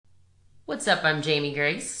What's up? I'm Jamie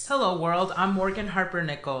Grace. Hello, world. I'm Morgan Harper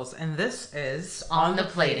Nichols, and this is On the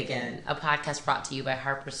Plate Again, a podcast brought to you by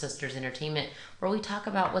Harper Sisters Entertainment, where we talk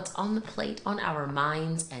about what's on the plate, on our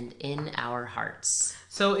minds, and in our hearts.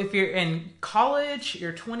 So, if you're in college,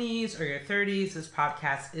 your 20s, or your 30s, this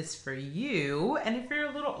podcast is for you. And if you're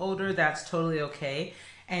a little older, that's totally okay.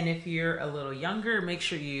 And if you're a little younger, make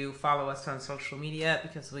sure you follow us on social media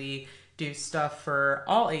because we do stuff for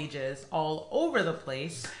all ages, all over the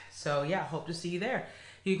place. So yeah, hope to see you there.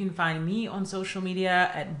 You can find me on social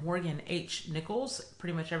media at Morgan H. Nichols,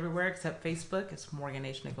 pretty much everywhere except Facebook. It's Morgan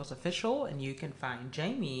H. Nichols Official. And you can find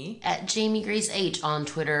Jamie at Jamie Grace H on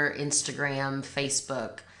Twitter, Instagram,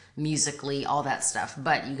 Facebook, Musically, all that stuff.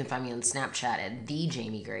 But you can find me on Snapchat at The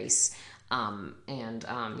Jamie Grace. And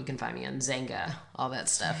you can find me on Zanga, all that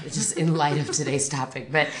stuff. It's just in light of today's topic.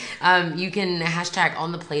 But you can hashtag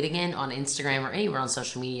On The Plate Again on Instagram or anywhere on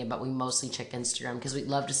social media, but we mostly check Instagram because we'd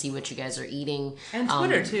love to see what you guys are eating. And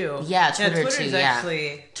Twitter too. Yeah, Twitter too. Twitter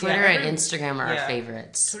and every, Instagram are our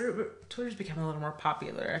favorites. Twitter's become a little more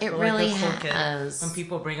popular. It really has. When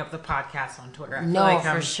people bring up the podcast on Twitter.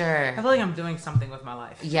 For sure. I feel like I'm doing something with my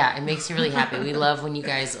life. Yeah, it makes me really happy. We love when you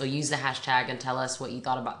guys will use the hashtag and tell us what you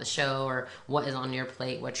thought about the show or what is on your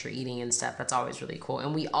plate, what you're eating and stuff. That's always really cool.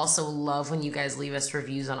 And we also love when you guys leave us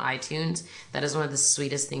reviews on iTunes. That is one of the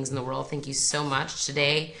sweetest things in the world. Thank you so much.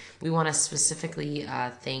 Today, we want to specifically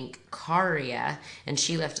thank Karia, and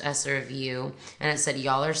she left us a review, and it said,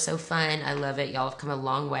 "Y'all are so fun. I love it. Y'all have come a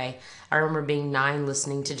long way. I remember being 9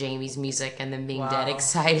 listening to Jamie's music and then being dead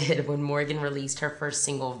excited when Morgan released her first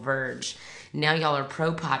single, Verge. Now y'all are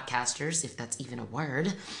pro podcasters, if that's even a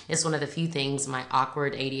word. It's one of the few things my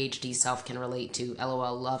awkward ADHD self can relate to.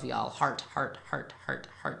 LOL, love y'all. Heart, heart, heart, heart,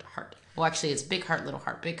 heart, heart." Well, actually, it's big heart, little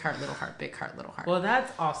heart, big heart, little heart, big heart, little heart. Well,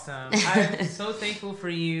 that's awesome. I'm so thankful for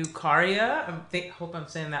you, Karia. Hope I'm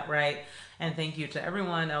saying that right. And thank you to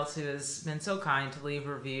everyone else who has been so kind to leave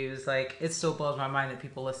reviews. Like, it still blows my mind that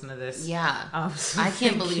people listen to this. Yeah. So I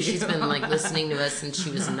can't believe she's been, listening to us since she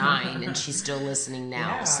was 9, and she's still listening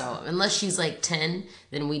now. Yeah. So, unless she's, 10,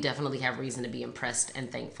 then we definitely have reason to be impressed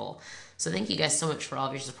and thankful. So, thank you guys so much for all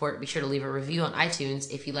of your support. Be sure to leave a review on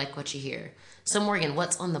iTunes if you like what you hear. So, Morgan,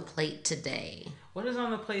 what's on the plate today? What is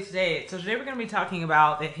on the plate today? So today we're going to be talking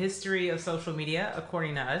about the history of social media,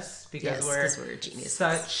 according to us, because we're geniuses.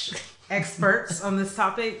 Such experts on this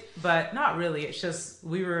topic, but not really. It's just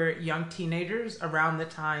we were young teenagers around the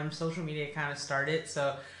time social media kind of started,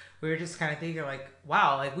 so we were just kind of thinking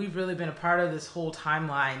wow, we've really been a part of this whole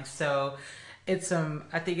timeline. So it's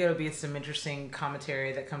I think it'll be some interesting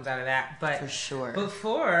commentary that comes out of that. But for sure,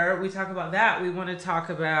 before we talk about that, we want to talk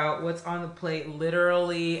about what's on the plate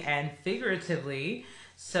literally and figuratively.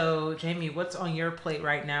 So Jamie, what's on your plate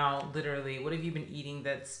right now literally? What have you been eating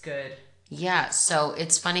that's good? Yeah, so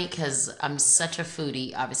it's funny because I'm such a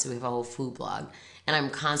foodie. Obviously, we have a whole food blog, and I'm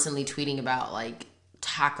constantly tweeting about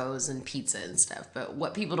tacos and pizza and stuff. But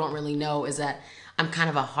what people don't really know is that I'm kind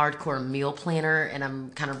of a hardcore meal planner, and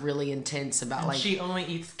I'm kind of really intense about she only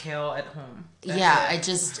eats kale at home.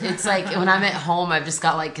 It's when I'm at home, I've just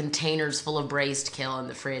got containers full of braised kale in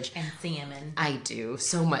the fridge. And salmon. I do.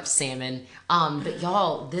 So much salmon. But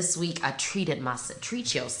y'all, this week I treat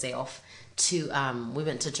yourself to we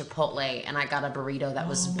went to Chipotle, and I got a burrito that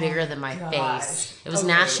was bigger than my face. It was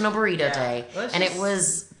National Burrito Day, and it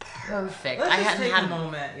was perfect. I hadn't had a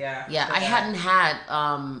moment. I hadn't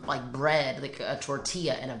had bread, a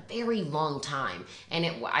tortilla, in a very long time, and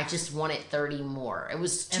I just wanted 30 more. It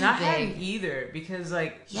was too big. And I hadn't either because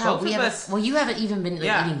both of us. Well, you haven't even been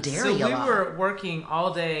eating dairy. So we were working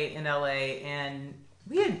all day in LA, and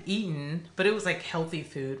we hadn't eaten, but it was healthy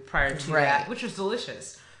food prior to that, which was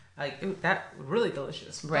delicious. That really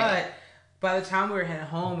delicious. Right. But by the time we were heading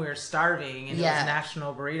home, we were starving, and it was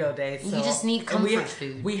National Burrito Day. So you just need comfort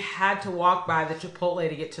food. We had to walk by the Chipotle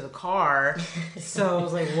to get to the car, so I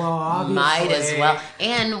was well, obviously. Might as well.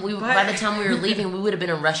 And by the time we were leaving, we would have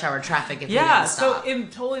been in rush hour traffic if we didn't stop. So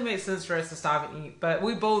it totally made sense for us to stop and eat. But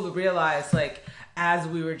we both realized, as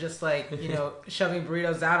we were just shoving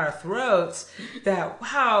burritos down our throats, that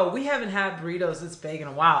wow, we haven't had burritos this big in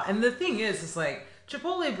a while. And the thing is, it's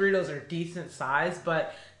Chipotle burritos are decent size,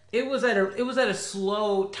 but it was at a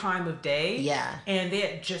slow time of day. Yeah. And they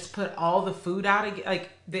had just put all the food out again.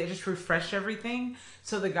 They just refreshed everything.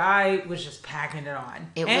 So the guy was just packing it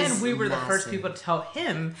on. And we were the first people to tell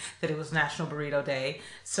him that it was National Burrito Day.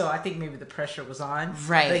 So I think maybe the pressure was on.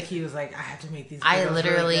 Right. He was I have to make these burritos I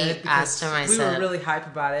literally really good asked him, we were really hype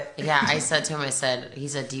about it. Yeah, I said to him, he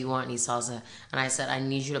said, "Do you want any salsa?" And I said, "I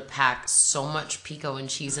need you to pack so much pico and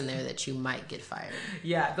cheese in there that you might get fired."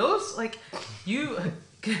 Yeah, those,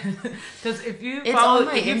 Because if you It's follow, on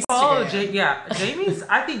my Instagram. Jamie's.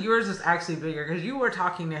 I think yours is actually bigger because you were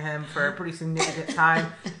talking to him for a pretty significant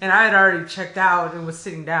time, and I had already checked out and was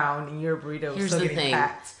sitting down, and your burrito was still getting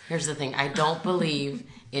packed. Here's the thing. I don't believe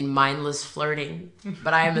in mindless flirting,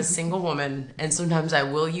 but I am a single woman, and sometimes I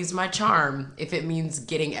will use my charm if it means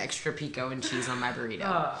getting extra pico and cheese on my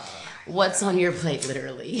burrito. What's on your plate,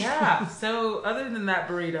 literally? Yeah. So other than that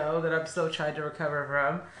burrito that I'm still trying to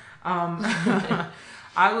recover from,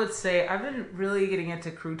 I would say I've been really getting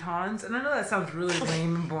into croutons, and I know that sounds really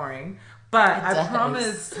lame and boring, but I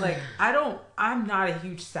promise, like, I'm not a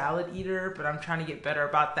huge salad eater, but I'm trying to get better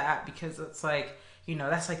about that because it's like, you know,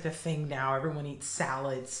 that's like the thing now. Everyone eats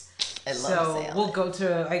salads. I love salad. We'll go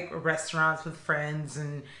to like restaurants with friends,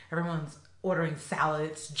 and everyone's ordering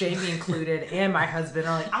salads, Jamie included, and my husband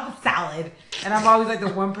are like, I'll have a salad. And I'm always like the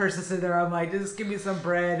one person sitting there, I'm like, just give me some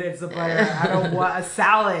bread and some butter. I don't want a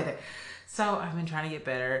salad. So I've been trying to get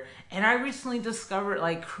better. And I recently discovered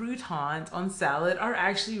like croutons on salad are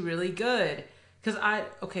actually really good. Because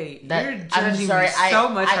you're judging me so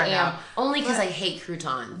much right now. Only because I hate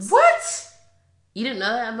croutons. What? You didn't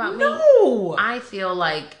know that about me? No. I feel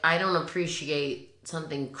like I don't appreciate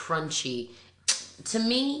something crunchy. To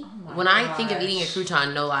me, when I think of eating a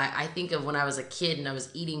crouton, no lie, I think of when I was a kid and I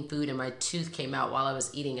was eating food and my tooth came out while I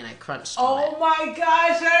was eating and I crunched on it. Oh my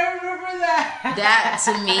gosh, I remember that. That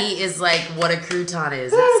to me is like what a crouton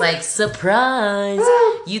is. It's like, surprise,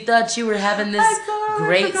 you thought you were having this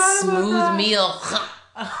great smooth meal.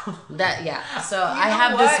 So I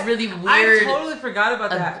have this really weird. I totally forgot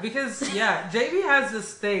about that because Jamie has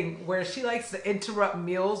this thing where she likes to interrupt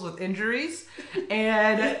meals with injuries,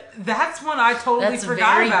 and that's one I totally forgot about. That's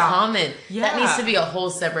very common. Yeah. That needs to be a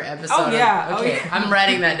whole separate episode. I'm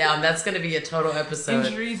writing that down. That's going to be a total episode.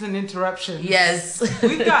 Injuries and interruptions. Yes.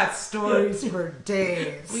 We've got stories for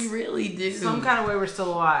days. We really do. Some kind of way we're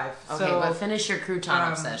still alive. Okay, but finish your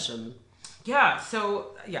crouton obsession. Yeah,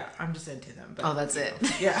 I'm just into them. But, that's it.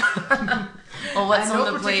 Yeah. Well, what's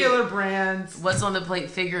on the plate? Particular brands. What's on the plate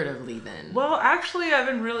figuratively then? Well, actually, I've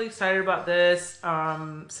been really excited about this.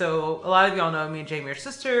 So a lot of y'all know me and Jamie are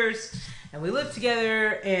sisters, and we live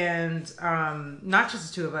together. And not just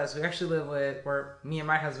the two of us. We actually live with me and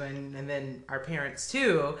my husband, and then our parents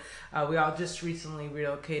too. We all just recently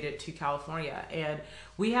relocated to California, and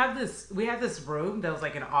we have this room that was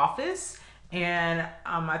like an office. And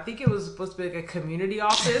I think it was supposed to be like a community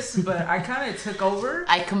office, but I kind of took over.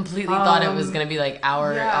 I completely thought it was going to be like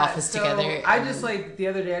our office together. I just like the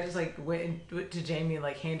other day, I just like went to Jamie and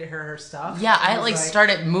like handed her stuff. Yeah, I like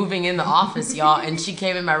started moving in the office, y'all, and she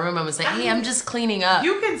came in my room and was like, hey, I'm just cleaning up.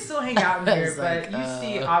 You can still hang out in here, but you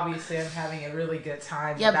see, obviously, I'm having a really good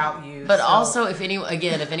time without you. But also, if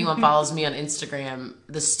anyone follows me on Instagram,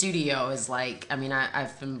 the studio is like, I mean,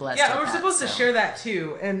 I've been blessed. Yeah, we're supposed to share that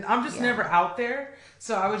too, and I'm just never out there,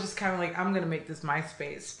 so I was just kind of like, I'm gonna make this my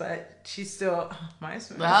space, but she's still my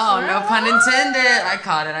space. Oh, no pun intended. I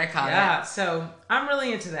caught it. Yeah, so I'm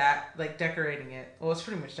really into that, like decorating it. Well, it's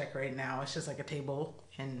pretty much decorated now. It's just like a table,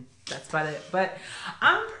 and that's about it. But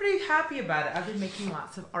I'm pretty happy about it. I've been making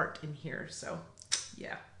lots of art in here, so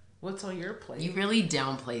yeah. What's on your plate? You really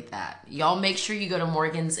downplayed that. Y'all make sure you go to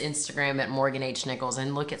Morgan's Instagram at Morgan H. Nichols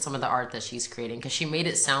and look at some of the art that she's creating, because she made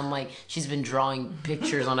it sound like she's been drawing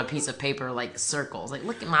pictures on a piece of paper, like circles. Like,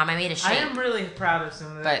 look, Mom, I made a shape. I am really proud of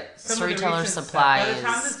some of that. But Storyteller Supply is killing it.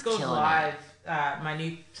 By the time this goes live,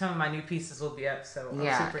 some of my new pieces will be up, so I'm super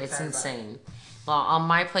excited. It's insane. Well, on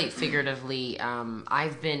my plate, figuratively,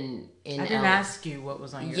 I've been in. I didn't ask you what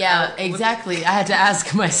was on your. Yeah, exactly. I had to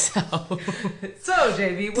ask myself. So,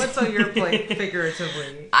 JV, what's on your plate,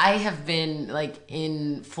 figuratively? I have been like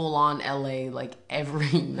in full on LA like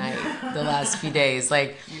every night the last few days.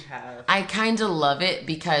 Like, you have. I kind of love it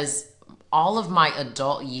because all of my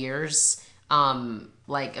adult years,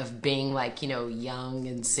 like of being like, you know, young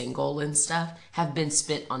and single and stuff, have been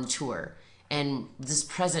spent on tour. And this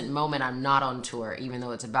present moment, I'm not on tour, even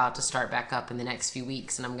though it's about to start back up in the next few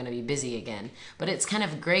weeks and I'm going to be busy again. But it's kind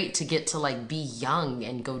of great to get to like be young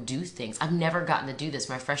and go do things. I've never gotten to do this.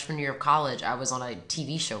 My freshman year of college, I was on a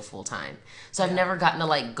TV show full time. So I've never gotten to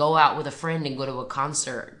like go out with a friend and go to a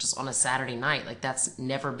concert just on a Saturday night. Like that's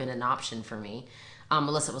never been an option for me.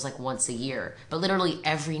 Unless it was like once a year, but literally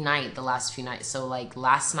every night the last few nights. So like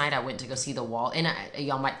last night I went to go see The Wall, and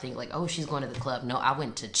y'all might think like, oh, she's going to the club. No, I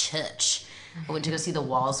went to church. I went to go see the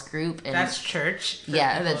Walls Group. And that's church.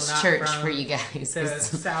 Yeah, that's church for you guys. The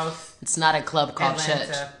South. It's not a club called Atlanta.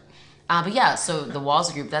 Church. But yeah, so the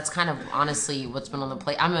Walls Group, that's kind of honestly what's been on the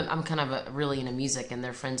plate. I'm kind of really into music, and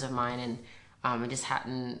they're friends of mine, and I just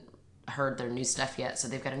hadn't heard their new stuff yet. So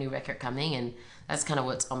they've got a new record coming, and that's kind of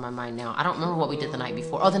what's on my mind now. I don't remember what we did the night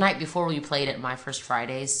before. Oh, the night before we played at My First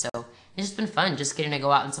Fridays. So it's just been fun, just getting to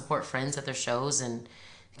go out and support friends at their shows and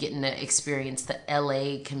getting to experience the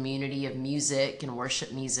LA community of music and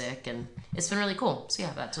worship music, and it's been really cool. So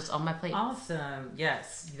yeah, that's what's on my plate. Awesome.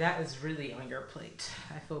 Yes, that is really on your plate.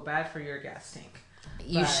 I feel bad for your gas tank.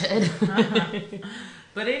 You should.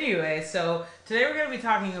 But anyway, so today we're going to be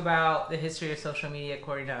talking about the history of social media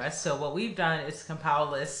according to us. So what we've done is compile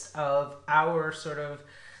a list of our sort of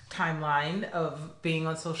timeline of being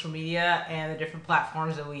on social media and the different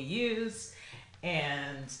platforms that we use.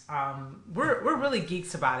 And we're really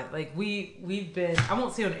geeks about it. Like we've been, I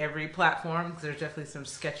won't say on every platform because there's definitely some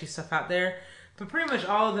sketchy stuff out there, but pretty much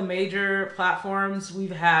all of the major platforms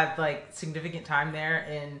we've had like significant time there,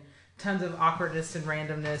 and tons of awkwardness and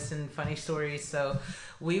randomness and funny stories. So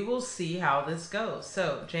we will see how this goes.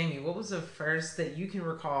 So Jamie, what was the first that you can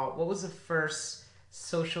recall? What was the first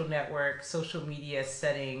social network, social media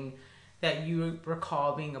setting that you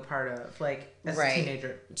recall being a part of, like as a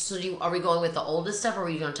teenager? So are we going with the oldest stuff, or are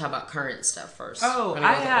we going to talk about current stuff first? Oh,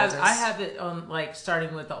 I have it on like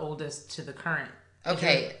starting with the oldest to the current.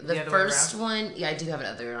 Okay, the first one, I do have it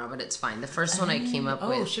other way around, but it's fine. The first one I came up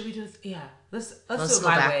with. Oh, should we do it? Yeah, let's do it go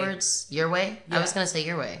my backwards. Way. Your way? Yeah. I was gonna say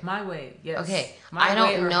your way. My way. Yes. Okay, I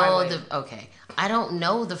don't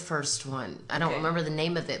know the first one. I don't remember the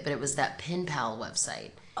name of it, but it was that pen pal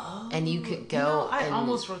website. Oh, and you could go. I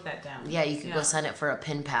almost wrote that down. Yeah, you could go sign up for a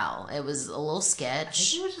pen pal. It was a little sketch. I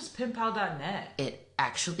think it was just penpal.net. It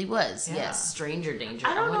actually was. Yeah. Yes, Stranger Danger.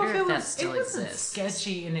 I don't know if that still wasn't exists.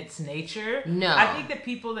 Sketchy in its nature. No, I think the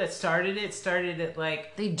people that started it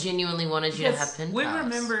like they genuinely wanted you to have pen pals. We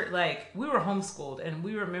remember, like, we were homeschooled, and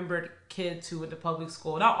we remembered kids who went to public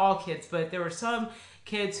school. Not all kids, but there were some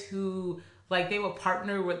kids who, like, they would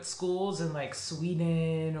partner with schools in like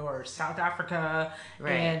Sweden or South Africa,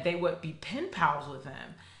 and they would be pen pals with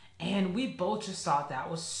them. And we both just thought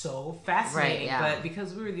that was so fascinating. But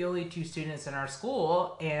because we were the only 2 students in our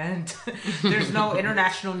school, and there's no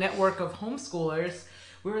international network of homeschoolers,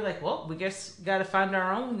 we were like, well, we guess got to find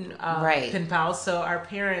our own pen pals. So our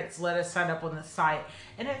parents let us sign up on the site.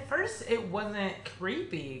 And at first, it wasn't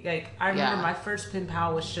creepy. Like, I remember my first pen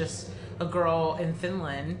pal was just a girl in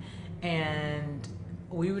Finland, and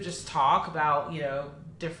we would just talk about,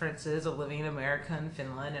 differences of living in America and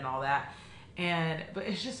Finland and all that. But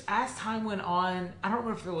it's just, as time went on, I don't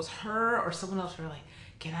remember if it was her or someone else, were like,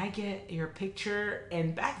 can I get your picture?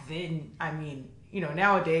 And back then, I mean,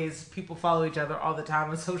 nowadays people follow each other all the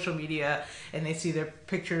time on social media and they see their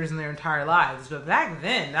pictures in their entire lives. But back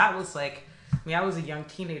then, that was like, I was a young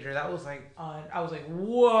teenager. That was like, I was like,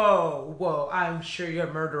 whoa, I'm sure you're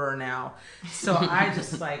a murderer now. So I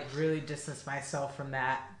just like really distanced myself from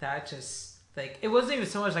that. That just, like, it wasn't even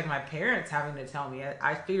so much like my parents having to tell me.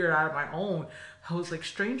 I figured out on my own. I was like,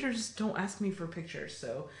 strangers don't ask me for pictures.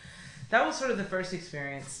 So that was sort of the first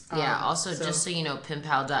experience. Also, just so you know,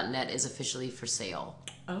 penpal.net is officially for sale.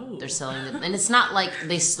 Oh. They're selling it. And it's not like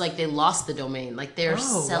they lost the domain. Like, they're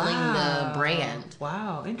selling the brand.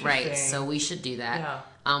 Wow, interesting. Right, so we should do that.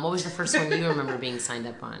 Yeah. What was the first one you remember being signed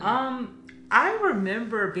up on? I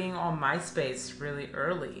remember being on MySpace really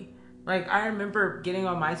early. Like, I remember getting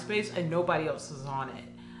on MySpace and nobody else was on it.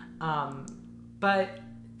 But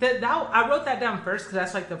I wrote that down first because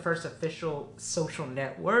that's like the first official social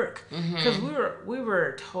network. Because we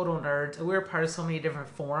were total nerds. We were part of so many different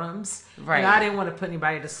forums. Right. And I didn't want to put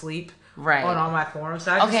anybody to sleep on all my forums.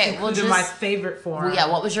 So I just included my favorite forum.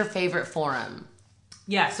 Well, what was your favorite forum?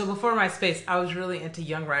 Yeah, so before MySpace, I was really into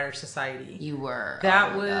Young Writers Society. You were.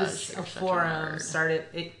 That was a forum.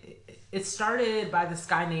 It started by this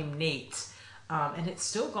guy named Nate, and it's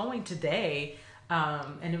still going today.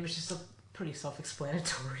 And it was just a pretty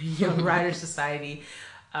self-explanatory Young Writers Society,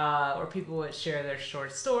 where people would share their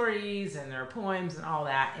short stories and their poems and all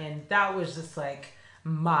that. And that was just like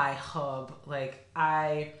my hub. Like,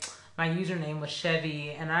 my username was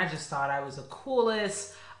Chevy, and I just thought I was the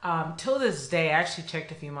coolest. Till this day, I actually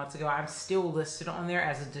checked a few months ago, I'm still listed on there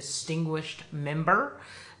as a distinguished member.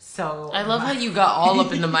 So I love how you got all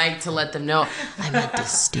up in the mic to let them know I'm a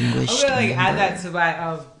distinguished member. I'm gonna add that to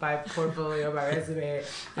my portfolio, my resume.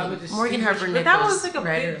 Morgan Harper Nichols. But that was like a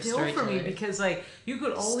big deal for me because like you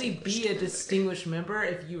could only be a distinguished member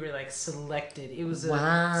if you were like selected. It was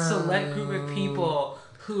a select group of people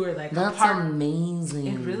who were like that's a part. Amazing.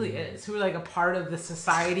 It really is. Who were like a part of the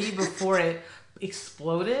society before it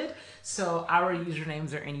exploded. So our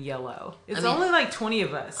usernames are in yellow. It's only like 20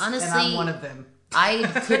 of us, honestly, and I'm one of them. I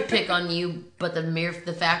could pick on you, but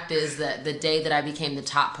the fact is that the day that I became the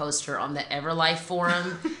top poster on the Everlife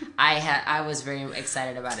forum, I was very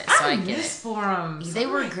excited about it. So I get it. Forums. They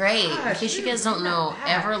were great. Gosh, In case you guys don't know,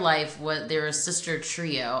 Everlife they're a sister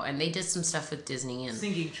trio, and they did some stuff with Disney and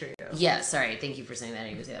singing trio. Yeah, sorry. Thank you for saying that. I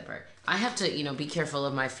didn't even say that part. I have to, be careful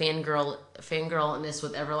of my fangirlness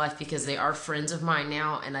with Everlife because they are friends of mine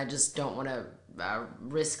now, and I just don't want to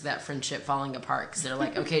risk that friendship falling apart because they're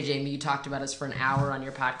like, okay, Jamie, you talked about us for an hour on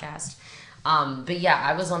your podcast. But yeah,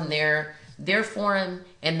 I was on their forum,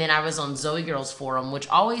 and then I was on Zoe Girl's forum, which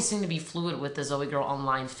always seemed to be fluid with the Zoe Girl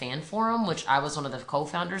Online fan forum, which I was one of the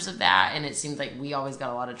co-founders of that, and it seemed like we always got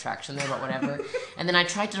a lot of traction there, but whatever. And then I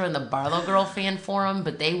tried to join the Barlow Girl fan forum,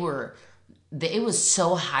 but it was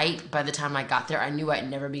so hyped by the time I got there. I knew I'd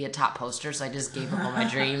never be a top poster, so I just gave up on my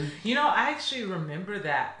dream. I actually remember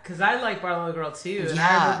that because I like Barlow Girl too. And Yeah.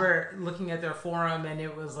 I remember looking at their forum and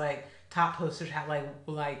it was like top posters had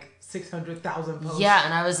like 600,000 posts. Yeah,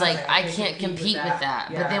 and I was like, I can't compete with that.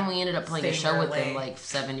 Yeah. But then we ended up playing a show with them lane. like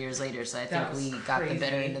 7 years later, so I think we got the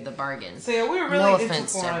better end of the bargain. So yeah, we were really no into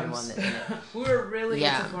offense forums. to everyone that did it. We were really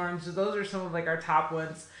into forums. So those are some of like our top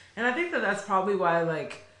ones. And I think that's probably why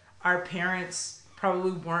like our parents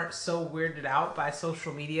probably weren't so weirded out by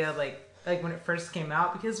social media like when it first came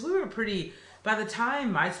out, because we were by the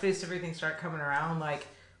time MySpace everything started coming around, like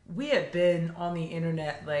we had been on the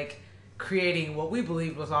internet like creating what we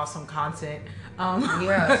believed was awesome content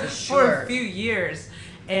for sure. for a few years.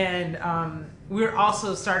 And we were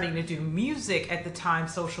also starting to do music at the time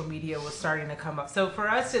social media was starting to come up. So for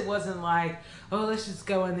us it wasn't like, oh, let's just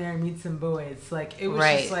go in there and meet some boys. Like it was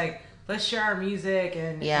just like, let's share our music,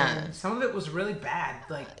 and some of it was really bad,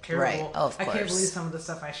 like terrible. Right. Oh, of course. I can't believe some of the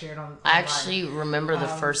stuff I shared on. I actually remember the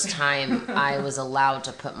first time I was allowed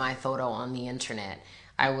to put my photo on the internet.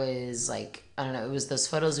 I was like, I don't know, it was those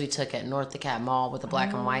photos we took at North DeKalb Mall with the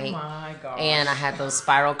black and white. Oh my gosh. And I had those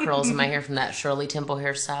spiral curls in my hair from that Shirley Temple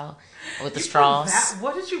hairstyle with the straws.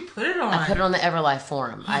 What did you put it on? I put it on the Everlife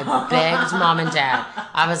forum. I begged Mom and Dad.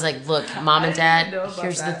 I was like, look, Mom and Dad,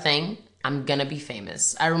 here's the thing. I'm gonna be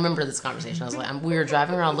famous. I remember this conversation. I was like, we were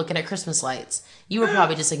driving around looking at Christmas lights. You were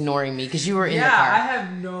probably just ignoring me because you were in the car. Yeah, I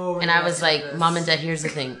have no. And I was like, Mom and Dad, here's the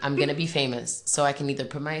thing. I'm gonna be famous, so I can either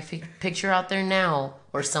put my picture out there now,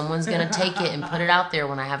 or someone's gonna take it and put it out there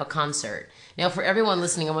when I have a concert. Now, for everyone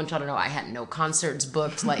listening, I want y'all to know I had no concerts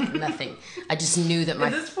booked, like nothing. I just knew that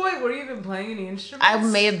At this point, were you even playing any instruments? I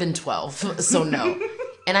may have been 12, so no.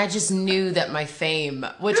 And I just knew that my fame,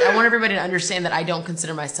 which I want everybody to understand that I don't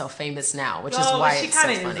consider myself famous now, which is why it's so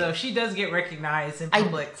funny. She kind of is, though. She does get recognized in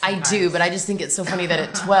public I do, but I just think it's so funny that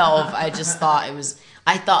at 12, I just thought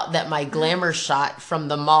I thought that my glamour shot from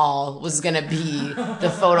the mall was going to be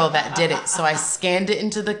the photo that did it. So I scanned it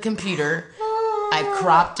into the computer. I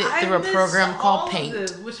cropped it through a program called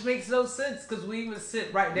Paint. Which makes no sense because we would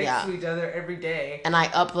sit right next to each other every day. And I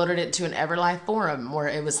uploaded it to an Everlife forum where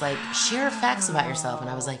it was like, share facts about yourself. And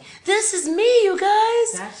I was like, this is me, you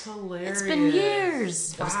guys. That's hilarious. It's been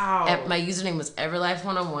years. Wow. My username was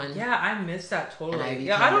Everlife101. Yeah, I missed that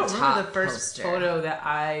totally. I don't remember the first poster. photo that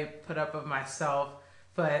I put up of myself.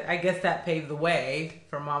 But I guess that paved the way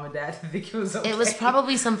for Mom and Dad to think it was okay. It was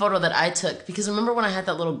probably some photo that I took because remember when I had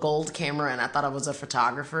that little gold camera and I thought I was a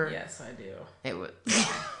photographer? Yes, I do. It was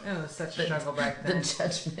such a struggle back then. The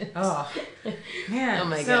judgment. Oh, man. Oh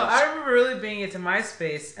my so gosh. I remember really being into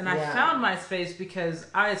MySpace, and I found MySpace because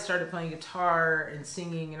I had started playing guitar and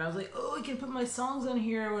singing, and I was like, oh, I can put my songs on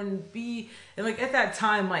here and like at that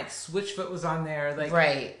time, like Switchfoot was on there, like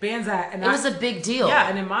bands that, and it was a big deal. Yeah,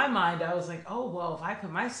 and in my mind, I was like, oh, well, if I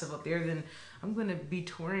put my stuff up there, then I'm gonna be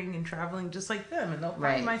touring and traveling just like them, and they'll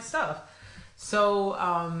find my stuff. So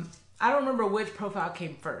I don't remember which profile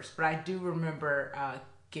came first, but I do remember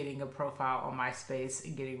getting a profile on MySpace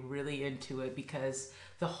and getting really into it because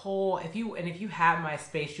if you have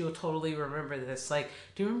MySpace, you'll totally remember this. Like,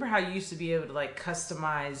 do you remember how you used to be able to like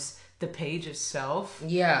customize the page itself?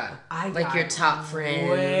 Yeah. I like your top friends.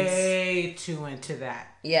 Way too into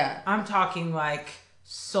that. Yeah. I'm talking like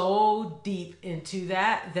so deep into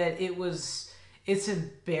that it's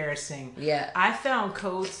embarrassing. Yeah. I found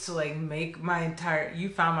codes to like make you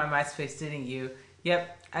found my MySpace, didn't you?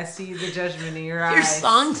 Yep. I see the judgment in your eyes. Your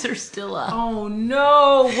songs are still up. Oh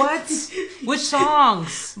no, what? Which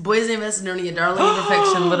songs? Boys Named Macedonia, Darling in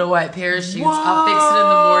Perfection, Little White Parachutes, Whoa. I'll Fix It in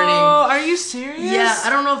the Morning. Are you serious? Yeah, I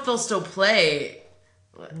don't know if they'll still play.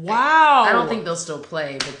 Wow. I don't think they'll still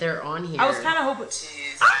play, but they're on here. I was kind of hoping.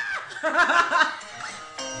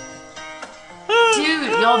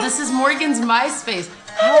 Dude, y'all, this is Morgan's MySpace.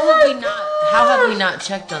 How have we not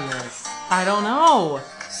checked on this? I don't know.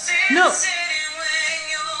 No.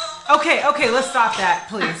 Okay, let's stop that,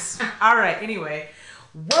 please. All right, anyway.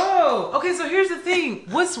 Whoa. Okay, so here's the thing.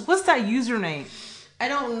 What's that username? I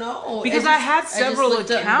don't know. Because I had several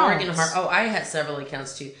accounts. Oh, I had several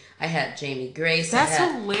accounts too. I had Jamie Grace. That's I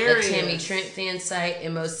had hilarious. The Tammy Trent fan site,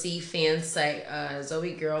 MOC fan site,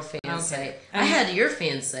 Zoe Girl fan site. I had your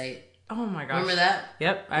fan site. Oh my gosh. Remember that?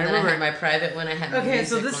 Yep, I remember. I had my private one. I had. Okay,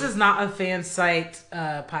 so this is not a fan site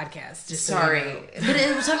podcast. Just sorry, so you know. But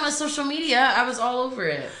it was talking about social media. I was all over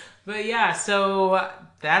it. But yeah, so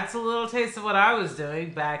that's a little taste of what I was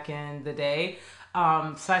doing back in the day. So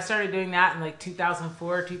I started doing that in like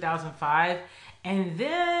 2004, 2005. And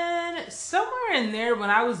then somewhere in there when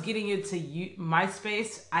I was getting into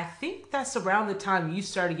MySpace, I think that's around the time you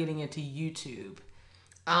started getting into YouTube.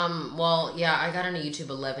 Well, yeah, I got into YouTube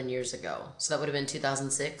 11 years ago. So that would have been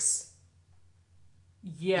 2006.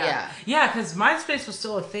 Yeah, because MySpace was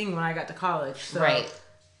still a thing when I got to college. So. Right.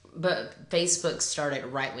 But Facebook started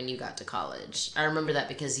right when you got to college. I remember that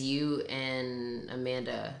because you and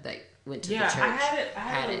Amanda that went to the church. I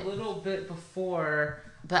had it a little bit before.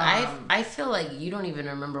 But I feel like you don't even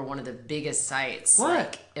remember one of the biggest sites. What?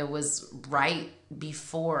 Like, it was right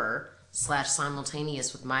before /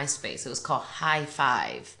 simultaneous with MySpace. It was called High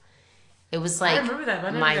Five. It was like I remember that,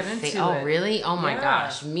 but I never got into it. Oh, really? Oh my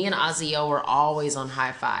gosh. Me and Ozzy were always on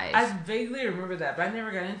High Five. I vaguely remember that, but I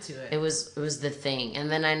never got into it. It was the thing. And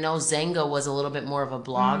then I know Zanga was a little bit more of a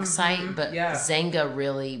blog site, but Zanga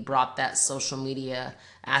really brought that social media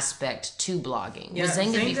aspect to blogging. Yeah, was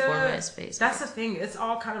Zanga before MySpace? That's the thing. It's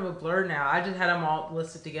all kind of a blur now. I just had them all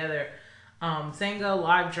listed together. Zanga,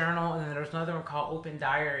 LiveJournal, and then there was another one called Open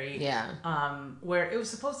Diary. Yeah. Where it was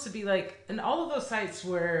supposed to be like, and all of those sites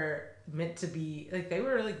were meant to be like, they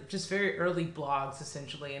were like just very early blogs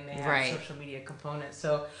essentially, and they had social media components.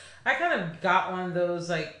 So I kind of got on those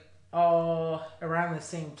like all around the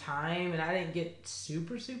same time, and I didn't get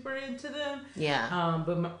super into them. Yeah.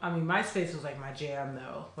 But I mean, MySpace was like my jam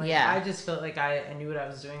though. Like, yeah. I just felt like I knew what I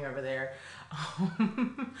was doing over there.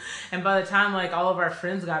 And by the time like all of our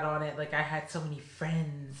friends got on it, like I had so many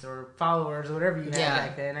friends or followers or whatever you had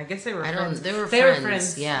back then. I guess they were friends. They were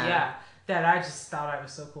friends. Yeah. That I just thought I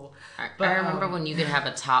was so cool. But I remember when you could have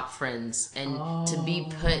a top friends and to be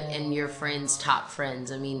put in your friends' top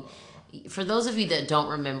friends. I mean, for those of you that don't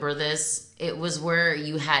remember this, it was where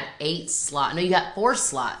you had 8 slots. No, you got 4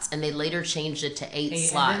 slots, and they later changed it to 8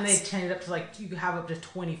 slots. And then they changed it up to like you have up to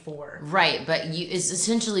 24. Right, but it's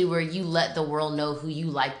essentially where you let the world know who you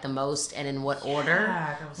like the most and in what order.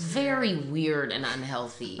 That was very weird and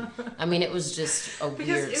unhealthy. I mean, it was just a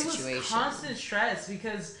weird situation. It was constant stress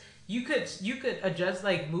because you could adjust,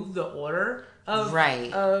 like move the order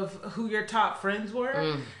of who your top friends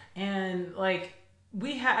were, and like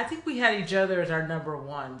I think we had each other as our number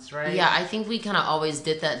ones, right? Yeah, I think we kind of always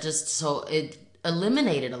did that just so it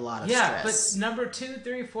eliminated a lot of stress. But number 2,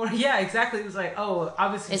 3, 4, yeah, exactly. It was like, oh,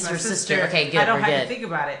 obviously it's my her sister. Okay, good. I don't have to think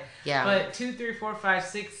about it. Yeah, but 2, 3, 4, 5,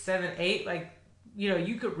 6, 7, 8, like. You know,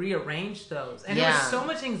 you could rearrange those. And it was so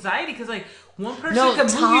much anxiety because, like, one person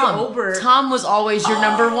could move you over. Tom was always your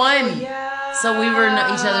number 1. Yeah. So we were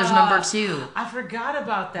each other's number 2. I forgot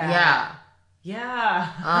about that.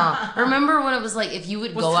 Yeah. Remember when it was like, if you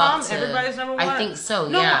would go Tom out to... everybody's number 1? I think so,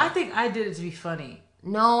 no, yeah. I think I did it to be funny.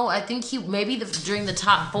 No, I think during the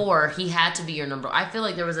top 4, he had to be your number. I feel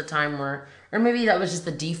like there was a time where... Or maybe that was just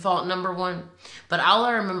the default number 1. But all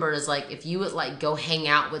I remember is like if you would like go hang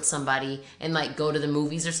out with somebody and like go to the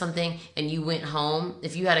movies or something and you went home,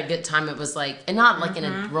 if you had a good time, it was like, and not like in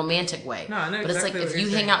a romantic way. No, I know. But it's like if you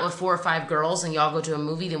hang out with 4 or 5 girls and y'all go to a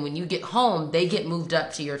movie, then when you get home, they get moved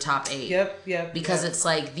up to your top 8. Yep. Because it's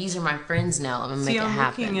like, these are my friends now. I'm gonna make it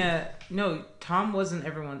happen. Looking at Tom wasn't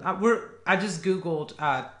everyone's. I just Googled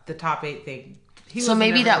the top 8 thing. So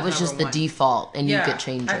maybe that was just the default and you could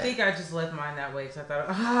change it. I think I just left mine that way because I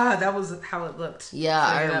thought, that was how it looked. Yeah,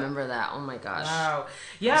 I remember that. Oh my gosh. Wow.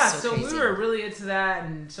 Yeah, so crazy. we were really into that,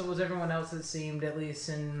 and so was everyone else, it seemed, at least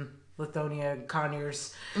in Lithonia,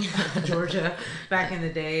 Conyers, Georgia, back in the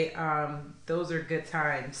day. Those are good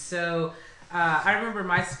times. So I remember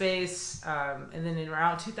MySpace, and then in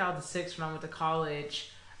around 2006 when I went to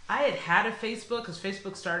college, I had a Facebook because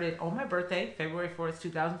Facebook started on my birthday, February 4th,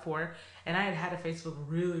 2004. And I had a Facebook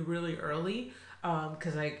really, really early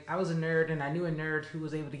because I was a nerd and I knew a nerd who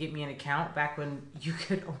was able to get me an account back when you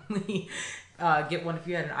could only get one if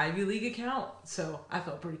you had an Ivy League account. So I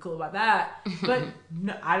felt pretty cool about that. But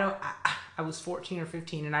no, I was 14 or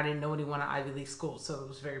 15 and I didn't know anyone at Ivy League school, so it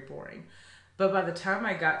was very boring. But by the time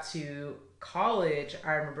I got to college,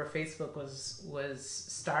 I remember Facebook was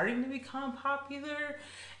starting to become popular.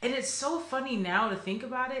 And it's so funny now to think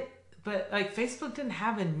about it. But like Facebook didn't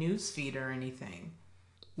have a news feed or anything.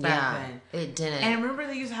 back then. It didn't. And remember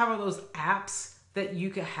they used to have all those apps that you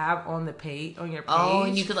could have on the page on your page. Oh,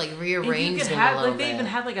 and you could like rearrange them a little bit. They even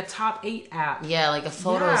had like a top 8 app. Yeah, like a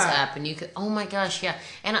photos app, and you could. Oh my gosh, yeah.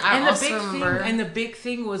 And I also remember. And the big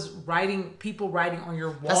thing was people writing on your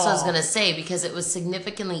wall. That's what I was gonna say, because it was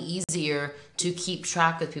significantly easier to keep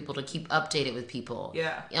track with people, to keep updated with people.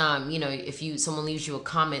 Yeah. You know, if someone leaves you a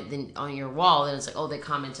comment then on your wall, then it's like, oh, they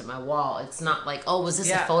commented my wall. It's not like, oh, was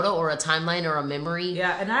this a photo or a timeline or a memory?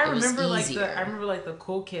 Yeah, and I remember like the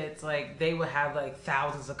cool kids, like they would have like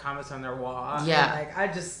thousands of comments on their wall. Yeah. And, like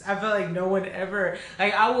I felt like no one ever,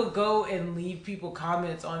 like I would go and leave people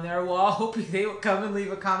comments on their wall, hoping they would come and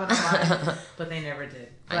leave a comment on mine, but they never did.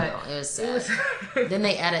 But I know, it was sad. Then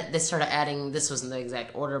they started adding, this wasn't the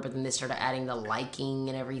exact order, but then they started adding the liking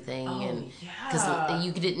and everything. Because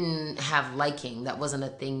you didn't have liking. That wasn't a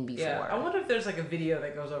thing before. Yeah. I wonder if there's like a video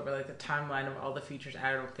that goes over like the timeline of all the features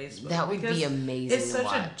added on Facebook. That would be amazing. It's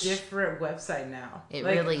such a different website now. It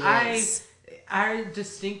really is. I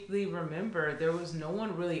distinctly remember there was no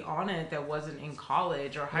one really on it that wasn't in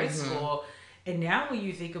college or high school. And now when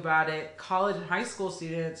you think about it, college and high school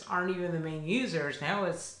students aren't even the main users. Now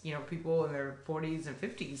it's, you know, people in their 40s and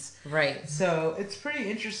 50s. Right. So it's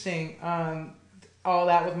pretty interesting, all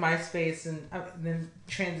that with MySpace and then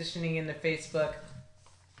transitioning into Facebook.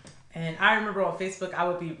 And I remember on Facebook, I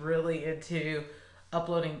would be really into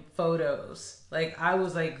uploading photos. Like, I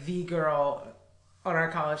was like the girl on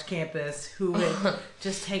our college campus who would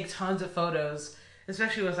just take tons of photos.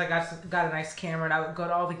 Especially once I got a nice camera, and I would go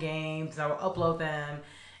to all the games and I would upload them,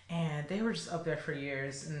 and they were just up there for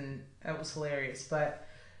years, and that was hilarious. But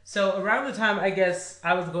so around the time I guess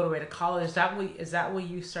I was going away to college, is that when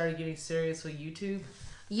you started getting serious with YouTube?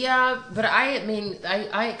 Yeah, but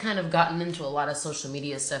I kind of gotten into a lot of social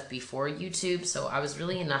media stuff before YouTube, so I was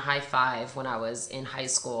really into High Five when I was in high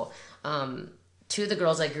school. Two of the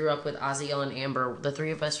girls I grew up with, Aziel and Amber, the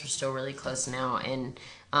three of us are still really close now, and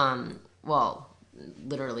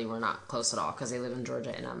literally we're not close at all because they live in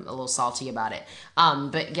Georgia and I'm a little salty about it.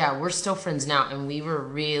 But yeah, we're still friends now, and we were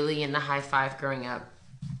really into High Five growing up.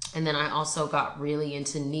 And then I also got really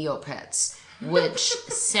into Neopets, which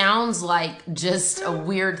sounds like just a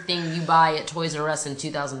weird thing you buy at Toys R Us in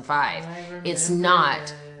 2005. It's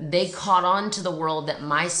not. They caught on to the world that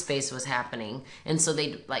MySpace was happening, and so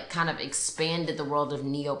they like kind of expanded the world of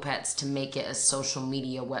Neopets to make it a social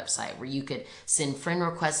media website where you could send friend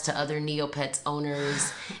requests to other Neopets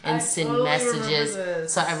owners and send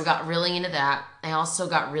messages. So I got really into that. I also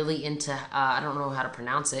got really into, I don't know how to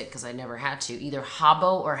pronounce it because I never had to, either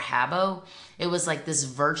Habbo or Habbo. It was like this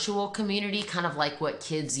virtual community, kind of like what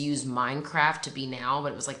kids use Minecraft to be now,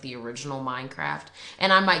 but it was like the original Minecraft.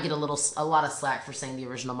 And I might get a lot of slack for saying the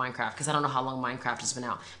original Minecraft because I don't know how long Minecraft has been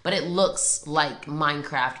out, but it looks like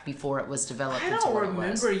Minecraft before it was developed. I don't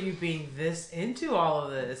remember you being this into all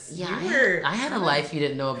of this. Yeah, I had a life you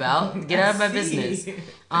didn't know about. Get out of my business.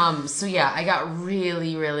 So yeah, I got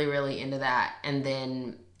really, really, really into that. And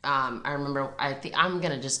then I remember, I'm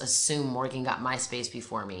going to just assume Morgan got MySpace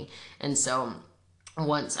before me. And so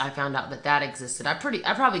once I found out that existed, I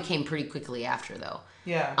probably came pretty quickly after though.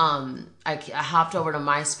 Yeah. I hopped over to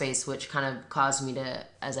MySpace, which kind of caused me to,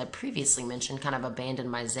 as I previously mentioned, kind of abandon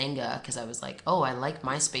my Zynga because I was like, oh, I like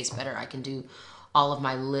MySpace better. I can do all of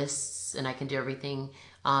my lists and I can do everything.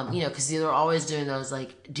 Because they were always doing those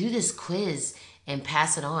like, do this quiz and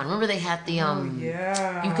pass it on. Remember they had the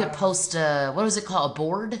you could post what was it called, a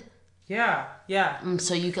board? Yeah.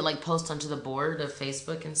 So you could like post onto the board of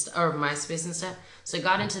Facebook and or MySpace and stuff. So I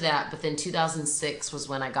got into that, but then 2006 was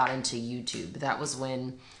when I got into YouTube. That was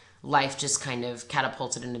when life just kind of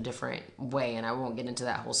catapulted in a different way, and I won't get into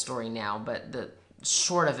that whole story now, but the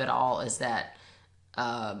short of it all is that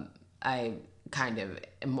I kind of,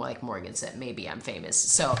 like Morgan said, maybe I'm famous.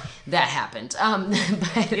 So that happened.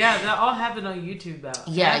 But yeah, that all happened on YouTube though.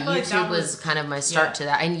 Yeah, YouTube was kind of my start to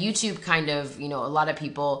that. And YouTube kind of, a lot of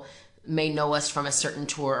people may know us from a certain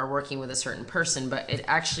tour or working with a certain person, but it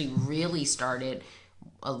actually really started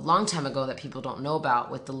a long time ago that people don't know about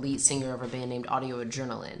with the lead singer of a band named Audio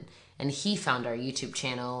Adrenaline. And he found our YouTube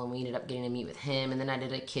channel, and we ended up getting to meet with him. And then I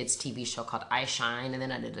did a kids TV show called I Shine, and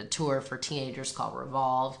then I did a tour for teenagers called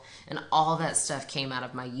Revolve, and all that stuff came out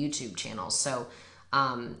of my YouTube channel. So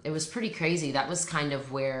it was pretty crazy. That was kind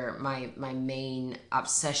of where my main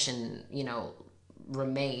obsession,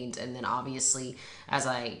 remained. And then obviously as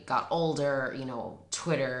I got older,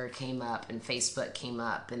 Twitter came up and Facebook came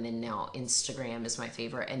up, and then now Instagram is my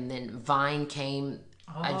favorite. And then Vine came.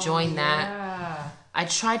 I joined that. I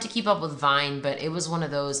tried to keep up with Vine, but it was one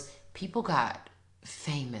of those, people got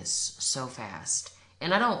famous so fast.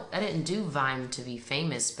 And I didn't do Vine to be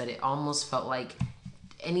famous, but it almost felt like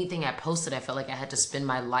anything I posted, I felt like I had to spend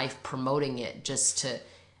my life promoting it just to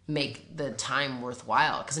make the time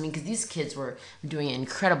worthwhile. Because these kids were doing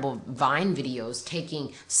incredible Vine videos,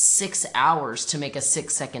 taking 6 hours to make a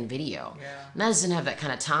 6-second video. Yeah. And I just didn't have that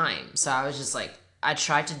kind of time. So I was just like, I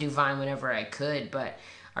tried to do Vine whenever I could, but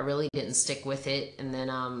I really didn't stick with it. And then,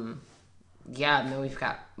 and then we've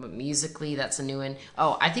got Musical.ly, that's a new one.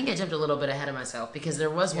 Oh, I think I jumped a little bit ahead of myself because there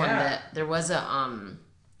was there was a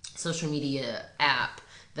social media app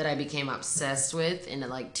that I became obsessed with in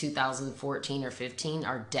like 2014 or 15.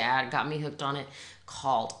 Our dad got me hooked on it,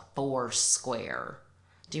 called Foursquare.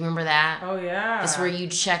 Do you remember that? Oh, yeah. It's where you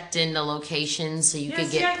checked in the location so you could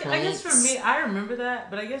get points. I guess for me, I remember that,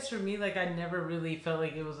 but I guess for me, like, I never really felt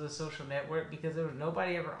like it was a social network because there was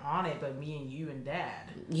nobody ever on it but me and you and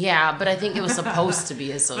Dad. Yeah, but I think it was supposed to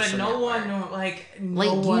be a social network. But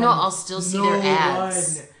I'll still see their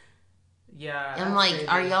ads. Yeah. I'm like, crazy.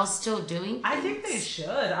 Are y'all still doing things? I think they should.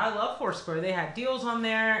 I love Foursquare. They had deals on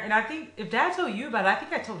there. And I think if Dad told you about it, I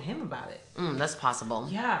think I told him about it. That's possible.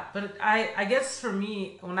 Yeah. But I guess for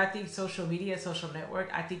me, when I think social media, social network,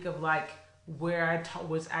 I think of like where I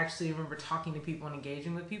was actually remember talking to people and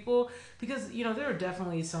engaging with people. Because, there were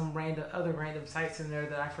definitely some other random sites in there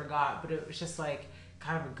that I forgot. But it was just like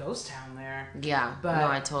kind of a ghost town there. Yeah, but no,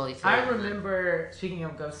 I totally feel I remember, speaking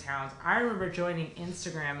of ghost towns, I remember joining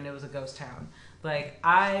Instagram and it was a ghost town. Like,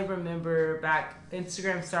 I remember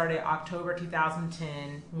Instagram started October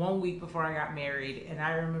 2010, 1 week before I got married, and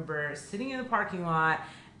I remember sitting in the parking lot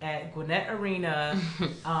at Gwinnett Arena.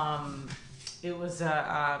 It was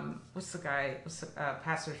what's the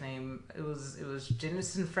pastor's name? It was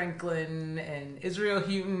Jennison Franklin and Israel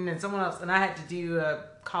Houghton and someone else, and I had to do a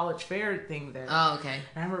college fair thing there. Oh, okay.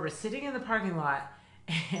 And I remember sitting in the parking lot,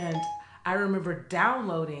 and I remember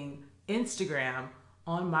downloading Instagram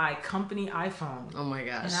on my company iPhone. Oh my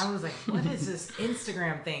gosh. And I was like, what is this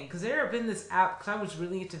Instagram thing? Because there had been this app, because I was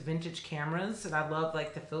really into vintage cameras and I love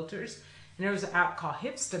like the filters. And there was an app called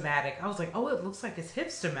Hipstamatic. I was like, oh, it looks like it's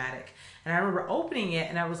Hipstamatic. And I remember opening it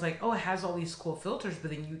and I was like, oh, it has all these cool filters,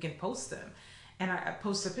 but then you can post them. And I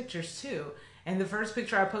posted pictures too. And the first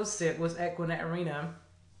picture I posted was at Gwinnett Arena.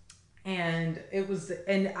 And it was,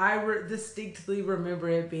 and I distinctly remember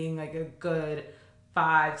it being like a good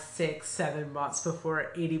 5, 6, 7 months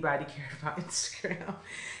before anybody cared about Instagram.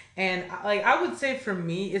 And like, I would say for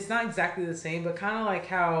me, it's not exactly the same, but kind of like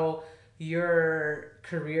how your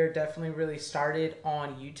career definitely really started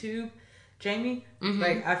on YouTube, Jamie. Mm-hmm.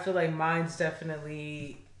 Like, I feel like mine's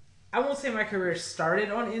definitely, I won't say my career started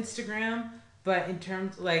on Instagram, but in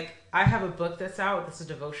terms, like, I have a book that's out, that's a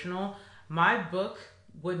devotional. My book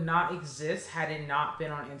would not exist had it not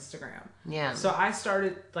been on Instagram. Yeah. So I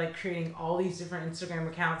started like creating all these different Instagram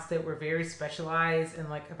accounts that were very specialized and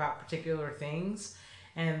like about particular things.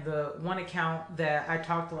 And the one account that I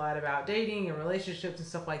talked a lot about dating and relationships and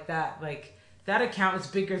stuff like that, like that account is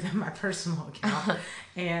bigger than my personal account.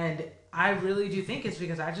 And I really do think it's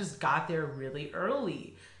because I just got there really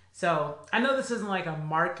early. So I know this isn't like a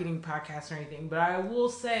marketing podcast or anything, but I will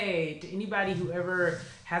say to anybody who ever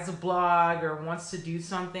has a blog or wants to do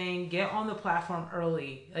something, get on the platform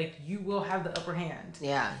early. Like, you will have the upper hand.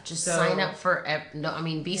 Yeah, just sign up for,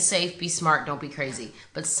 be safe, be smart, don't be crazy,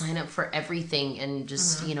 but sign up for everything and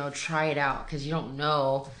just, try it out, because you don't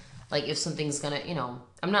know, like, if something's gonna,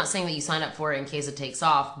 I'm not saying that you sign up for it in case it takes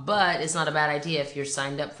off, but it's not a bad idea if you're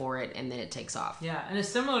signed up for it and then it takes off. Yeah, and a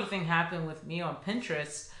similar thing happened with me on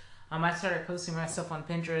Pinterest. I started posting my stuff on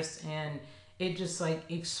Pinterest and it just like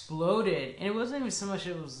exploded. And it wasn't even so much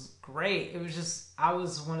it was great. It was just, I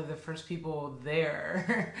was one of the first people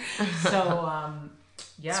there. So,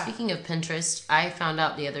 yeah. Speaking of Pinterest, I found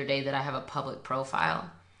out the other day that I have a public profile.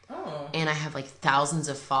 Oh. And I have like thousands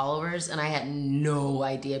of followers, and I had no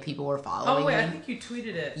idea people were following me. I think you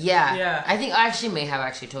tweeted it. Yeah. I think I may have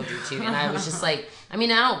actually told you too. And I was just like, I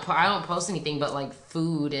don't post anything but like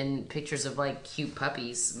food and pictures of like cute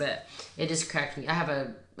puppies, but it just cracked me. I have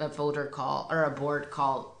a board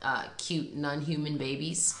called Cute Non-Human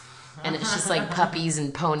Babies. And it's just like puppies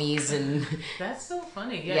and ponies and. That's so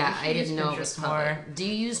funny. Yeah, I didn't know it was public. Do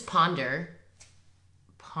you use Ponder?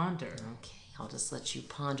 Ponder. Okay. I'll just let you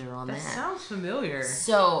ponder on that. That sounds familiar.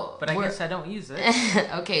 But I guess I don't use it.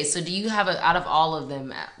 Okay, so do you have out of all of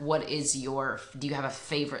them, do you have a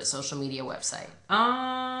favorite social media website?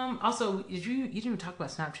 Also, you didn't even talk about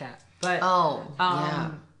Snapchat. But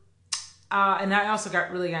yeah. And I also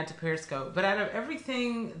got into Periscope. But out of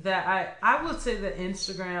everything that I would say that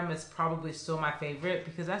Instagram is probably still my favorite,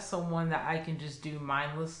 because that's the one that I can just do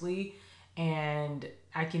mindlessly, and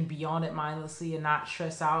I can be on it mindlessly and not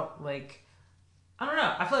stress out. Like, I don't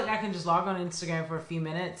know. I feel like I can just log on Instagram for a few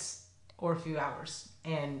minutes or a few hours.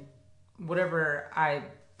 and whatever I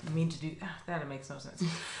mean to do, that makes no sense.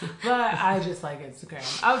 But I just like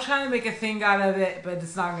Instagram. I was trying to make a thing out of it, but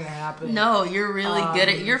it's not gonna happen. No, you're really good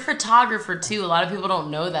at. You're a photographer too. A lot of people don't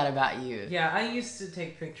know that about you. Yeah, I used to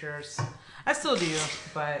take pictures. I still do,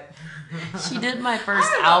 but she did my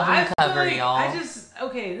first album cover, like y'all. This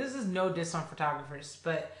is no diss on photographers,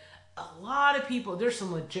 but a lot of people, there's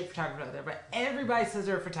some legit photographers out there, but everybody says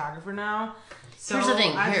they're a photographer now. So here's the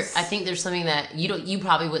thing. I think there's something that you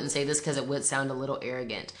probably wouldn't say this because it would sound a little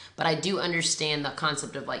arrogant, but I do understand the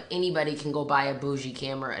concept of like anybody can go buy a bougie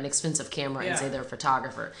camera, an expensive camera, and say they're a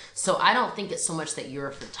photographer. So I don't think it's so much that you're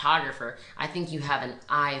a photographer. I think you have an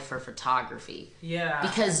eye for photography. Yeah.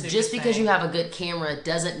 Because just because you have a good camera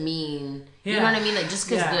doesn't mean you know what I mean. Like just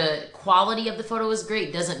because the quality of the photo is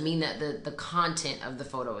great doesn't mean that the content of the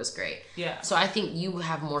photo is great. Yeah. So I think you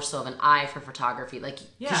have more so of an eye for photography, like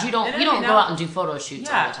because you don't go out and do photo shoots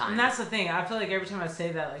all the time. And that's the thing. I feel like every time I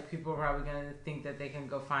say that, like people are probably gonna think that they can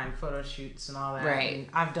go find photo shoots and all that. Right. And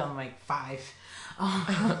I've done like 5.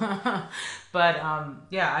 But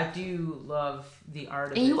I do love the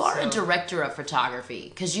art of it. And you are a director of photography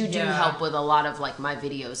because you do help with a lot of like my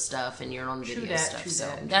video stuff and your own video stuff.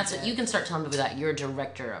 So that's what you can start telling people that you're a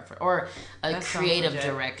director of or a creative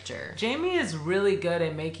director. Jamie is really good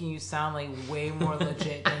at making you sound like way more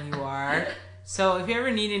legit than you are. So if you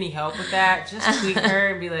ever need any help with that, just tweet her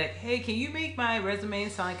and be like, hey, can you make my resume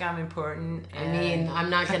sound like I'm important? And I mean,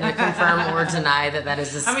 I'm not going to confirm or deny that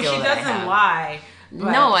is a skill she that doesn't lie.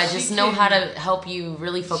 No, I just know how to help you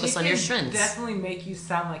really focus on your strengths. Definitely make you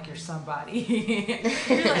sound like you're somebody.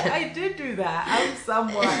 You're like, I did do that. I'm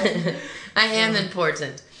someone. I am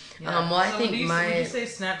important. Yeah. Well, I think would you say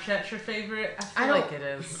Snapchat's your favorite? I feel like it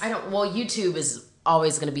is. Well, YouTube is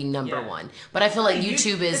always going to be number one, but I feel like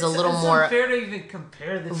YouTube is a little more unfair to even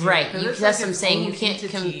compare the two. Right, that's what I'm saying. You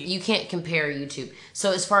can't compare YouTube.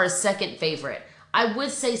 So as far as second favorite, I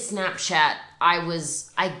would say Snapchat. I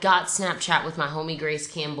got Snapchat with my homie Grace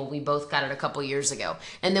Campbell. We both got it a couple years ago,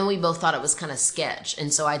 and then we both thought it was kind of sketch,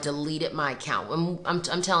 and so I deleted my account.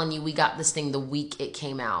 I'm telling you, we got this thing the week it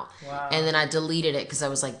came out, and then I deleted it because I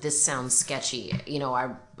was like, this sounds sketchy. You know,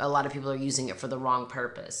 a lot of people are using it for the wrong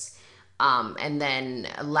purpose. And then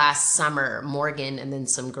last summer, Morgan and then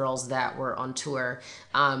some girls that were on tour,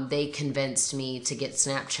 they convinced me to get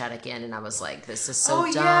Snapchat again, and I was like, "This is so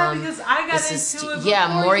dumb." Yeah, because I got into it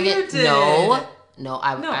before Morgan. You did. No,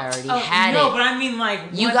 I already had it. No, but I mean, like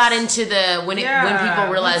you got into the when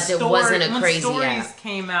people realized it wasn't a crazy stories app.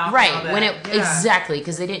 Came out, right? Exactly,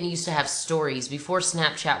 because they didn't used to have stories before.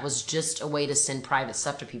 Snapchat was just a way to send private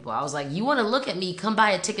stuff to people. I was like, you want to look at me? Come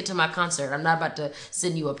buy a ticket to my concert. I'm not about to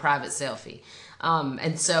send you a private selfie.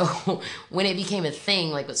 And so when it became a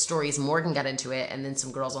thing, like with stories, Morgan got into it, and then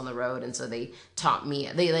some girls on the road, and so they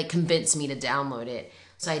convinced me to download it.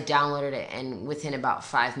 So I downloaded it, and within about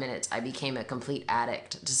 5 minutes, I became a complete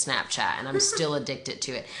addict to Snapchat, and I'm still addicted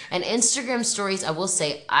to it. And Instagram stories, I will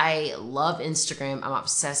say, I love Instagram. I'm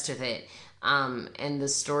obsessed with it. And the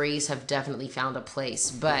stories have definitely found a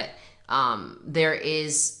place. But there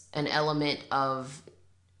is an element of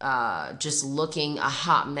just looking a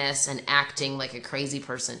hot mess and acting like a crazy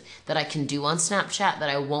person that I can do on Snapchat that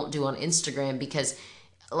I won't do on Instagram because,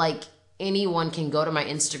 like, anyone can go to my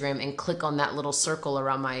Instagram and click on that little circle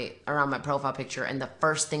around my profile picture, and the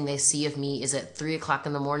first thing they see of me is at 3:00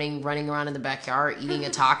 in the morning running around in the backyard eating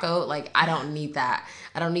a taco. Like, I don't need that.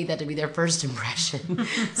 I don't need that to be their first impression.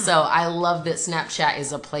 So I love that Snapchat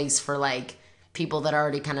is a place for like people that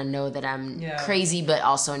already kind of know that I'm crazy but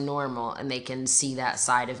also normal, and they can see that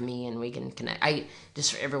side of me and we can connect. I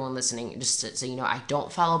just, for everyone listening, just so you know, I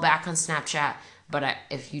don't follow back on Snapchat. But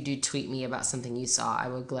if you do tweet me about something you saw, I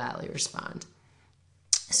would gladly respond.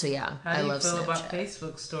 So yeah, I love Snapchat. How do you feel about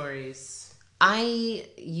Facebook stories? I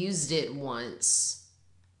used it once.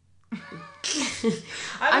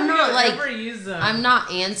 I'm not ever use them. I'm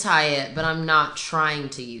not anti it, but I'm not trying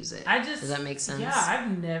to use it. Does that make sense? Yeah,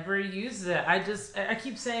 I've never used it. I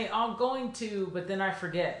keep saying I'm going to, but then I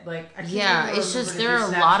forget. Like I can't it's just there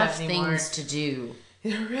are a lot of things to do.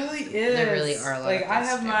 There really is. There really are a lot of things.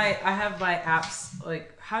 I have my apps.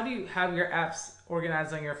 Like, how do you have your apps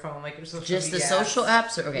organized on your phone? Like your social media the social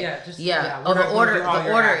apps? Or, okay. Yeah. Oh, the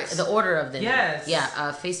order of them. Yes. Yeah.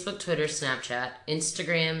 Facebook, Twitter, Snapchat,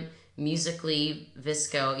 Instagram, Musical.ly,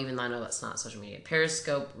 Visco. Even though I know that's not social media.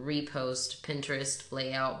 Periscope, Repost, Pinterest,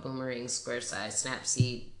 Layout, Boomerang, Squaresize,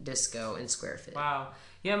 Snapseed, Disco, and SquareFit. Wow.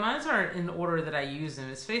 Yeah, mine aren't in the order that I use them.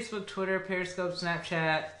 It's Facebook, Twitter, Periscope,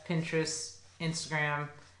 Snapchat, Pinterest, Instagram,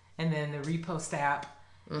 and then the Repost app,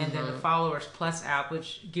 and then the Followers Plus app,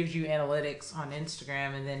 which gives you analytics on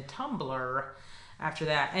Instagram, and then Tumblr. after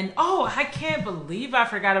that. And I can't believe I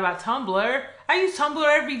forgot about Tumblr. I use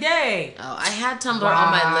Tumblr every day. Oh, I had Tumblr on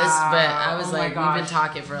my list, but I was we've been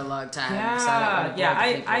talking for a long time.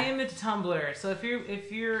 I am into Tumblr. So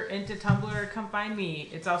if you're into Tumblr, come find me.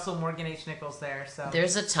 It's also Morgan H. Nichols there. So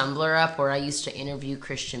there's a Tumblr up where I used to interview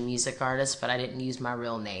Christian music artists, but I didn't use my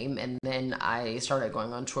real name, and then I started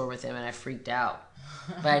going on tour with him, and I freaked out.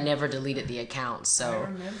 But I never deleted the account, so I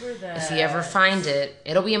remember that. If you ever find it,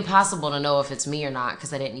 it'll be impossible to know if it's me or not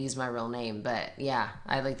because I didn't use my real name. But yeah,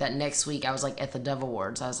 I like that next week I was like at the Dove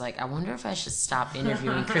Awards. I was like, I wonder if I should stop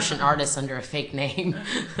interviewing Christian artists under a fake name.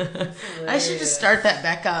 I should just start that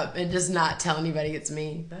back up and just not tell anybody it's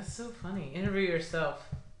me. That's so funny. Interview yourself.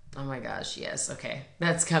 Oh my gosh, yes. Okay,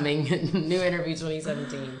 that's coming. New interview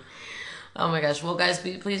 2017. Oh my gosh. Well, guys,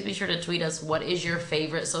 please be sure to tweet us. What is your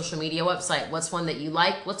favorite social media website? What's one that you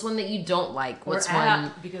like? What's one that you don't like? What's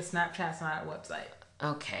one? Because Snapchat's not a website.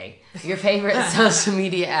 Okay. Your favorite social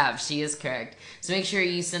media app. She is correct. So make sure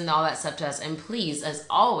you send all that stuff to us. And please, as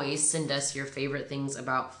always, send us your favorite things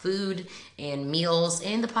about food and meals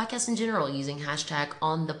and the podcast in general using hashtag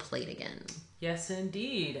 #OnThePlateAgain. Yes,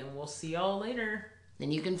 indeed. And we'll see y'all later.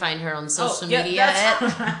 And you can find her on social media.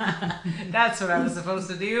 That's what I was supposed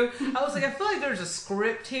to do. I was like, I feel like there's a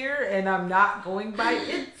script here, and I'm not going by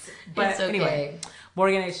it. But it's okay. Anyway,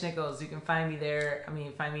 Morgan H. Nichols. You can find me there.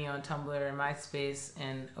 Find me on Tumblr and MySpace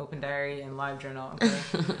and Open Diary and LiveJournal.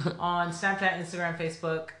 Okay? On Snapchat, Instagram,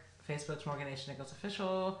 Facebook. Facebook's Morgan H. Nichols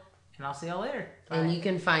Official. And I'll see y'all later. Bye. And you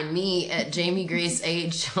can find me at Jamie Grace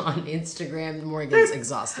H on Instagram. Morgan's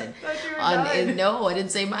exhausted. No, I didn't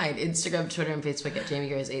say mine. Instagram, Twitter, and Facebook at Jamie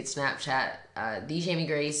Grace 8. Snapchat, the Jamie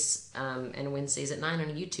Grace, and Wednesdays at 9 on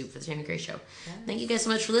YouTube for the Jamie Grace Show. Yes. Thank you guys so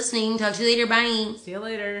much for listening. Talk to you later. Bye. See you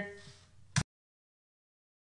later.